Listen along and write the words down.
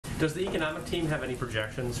Does the economic team have any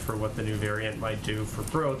projections for what the new variant might do for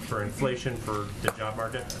growth, for inflation, for the job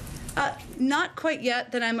market? Not quite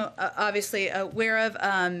yet that I'm obviously aware of.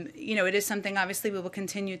 It is something obviously we will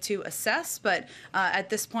continue to assess, but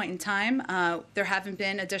at this point in time, there haven't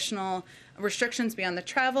been additional restrictions beyond the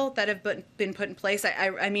travel that have been put in place.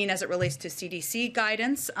 I mean, as it relates to CDC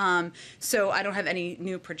guidance. So I don't have any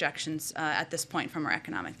new projections at this point from our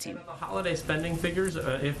economic team. And the holiday spending figures,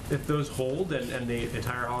 if those hold and the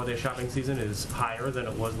entire holiday shopping season is higher than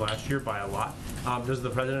it was last year by a lot, does the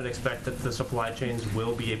president expect that the supply chains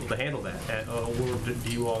will be able to handle that? Or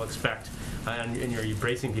do you all expect, and you're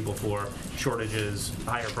bracing people for shortages,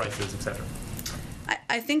 higher prices, et cetera?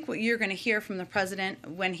 I think what you're going to hear from the president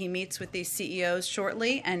when he meets with these CEOs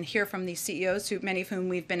shortly, and hear from these CEOs, many of whom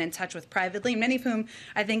we've been in touch with privately, many of whom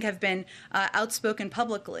I think have been outspoken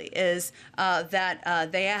publicly, is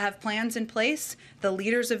that they have plans in place, the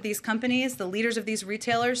leaders of these companies, the leaders of these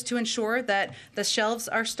retailers, to ensure that the shelves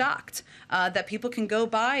are stocked, that people can go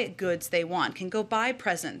buy goods they want, can go buy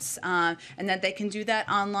presents, and that they can do that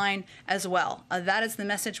online as well. That is the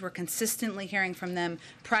message we're consistently hearing from them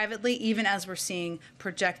privately, even as we're seeing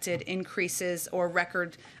projected increases or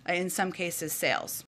record, in some cases, sales.